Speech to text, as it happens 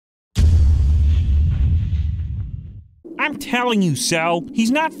I'm telling you, Cell,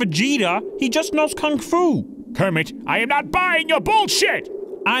 he's not Vegeta. He just knows Kung Fu. Kermit, I am not buying your bullshit!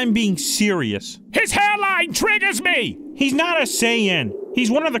 I'm being serious. His hairline triggers me! He's not a Saiyan.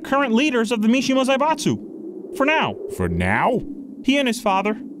 He's one of the current leaders of the Mishima Zaibatsu. For now. For now? He and his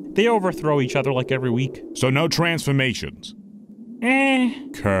father, they overthrow each other like every week. So no transformations?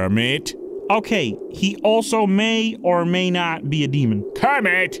 Kermit? Okay, he also may or may not be a demon.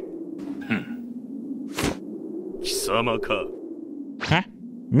 Kermit! Huh?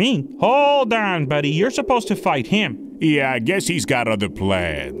 Me? Hold on, buddy. You're supposed to fight him. Yeah, I guess he's got other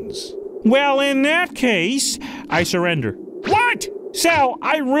plans. Well, in that case, I surrender. What? Cell,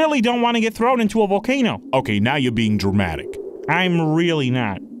 I really don't want to get thrown into a volcano. Okay, now you're being dramatic. I'm really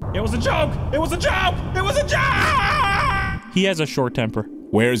not. It was a joke! It was a joke! It was a joke! He has a short temper.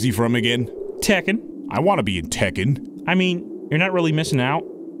 Where is he from again? Tekken. I want to be in Tekken. I mean, you're not really missing out.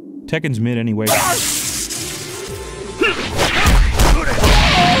 Tekken's mid anyway.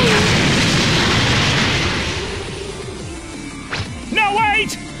 No,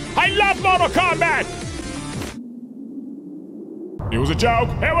 wait! I love Mortal Kombat! It was a joke!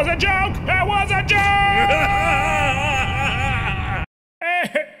 It was a joke! It was a joke!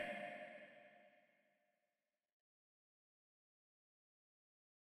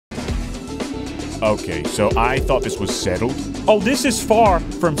 Okay, so I thought this was settled. Oh, this is far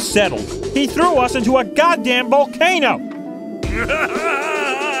from settled. He threw us into a goddamn volcano!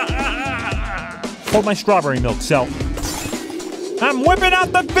 Hold my strawberry milk, Cell. I'm whipping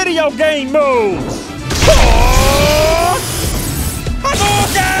out the video game moves!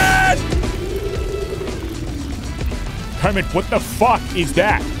 Kermit, what the fuck is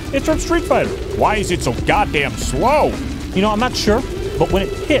that? It's from Street Fighter. Why is it so goddamn slow? You know, I'm not sure, but when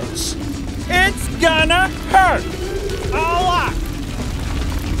it hits, it's gonna hurt! A lot!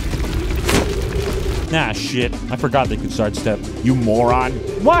 Nah, shit. I forgot they could sidestep. You moron.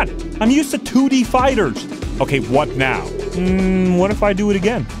 What? I'm used to 2D fighters. Okay, what now? What if I do it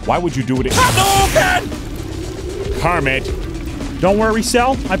again? Why would you do it again? Kermit! Don't worry,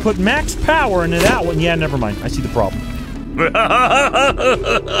 Cell. I put max power into that one. Yeah, never mind. I see the problem.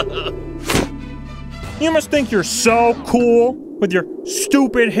 You must think you're so cool with your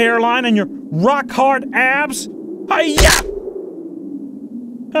stupid hairline and your rock-hard abs. Hi-ya!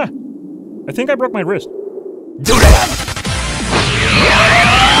 Huh. I think I broke my wrist. Do that!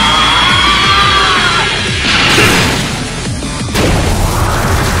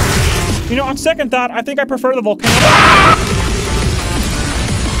 You know, on second thought, I think I prefer the volcano.